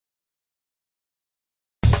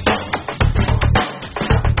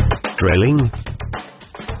drilling,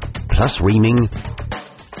 plus reaming,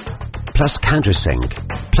 plus countersink,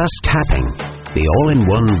 plus tapping. The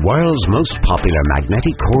all-in-one world's most popular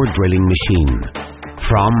magnetic core drilling machine.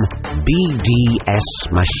 From BDS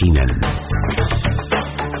MASCHINEN.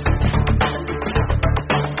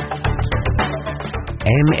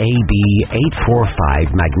 MAB-845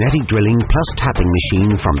 magnetic drilling plus tapping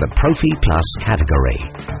machine from the Profi Plus category.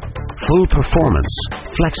 Full performance,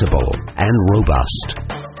 flexible and robust.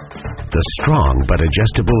 The strong but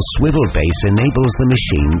adjustable swivel base enables the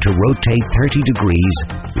machine to rotate 30 degrees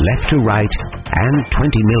left to right and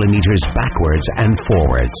 20 millimeters backwards and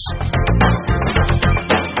forwards.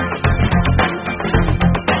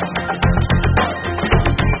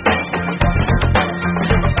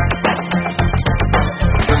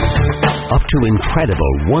 Up to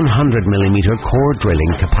incredible 100 millimeter core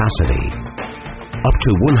drilling capacity. Up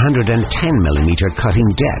to 110 millimeter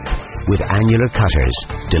cutting depth with annular cutters,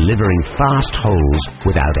 delivering fast holes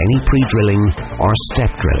without any pre-drilling or step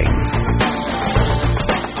drilling.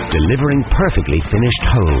 Delivering perfectly finished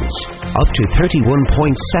holes, up to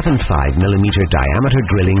 31.75 millimeter diameter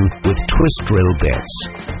drilling with twist drill bits,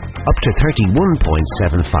 up to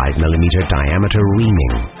 31.75 millimeter diameter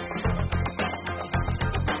reaming,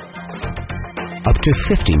 up to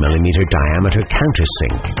 50 millimeter diameter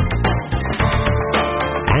countersink,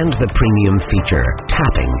 and the premium feature,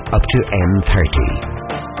 tapping up to M30.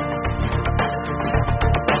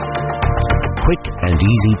 Quick and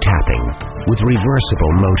easy tapping with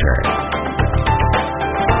reversible motor.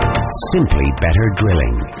 Simply better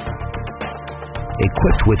drilling.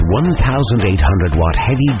 Equipped with 1,800 watt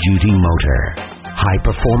heavy duty motor, high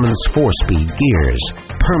performance 4-speed gears,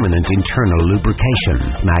 permanent internal lubrication,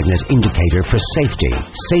 magnet indicator for safety,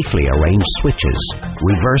 safely arranged switches,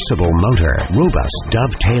 reversible motor, robust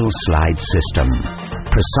dovetail slide system,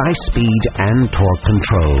 precise speed and torque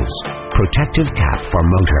controls, protective cap for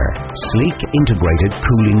motor, sleek integrated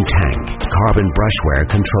cooling tank, carbon brushwear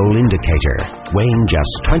control indicator, weighing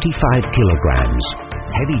just 25 kilograms,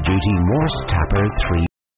 heavy duty Morse tapper 3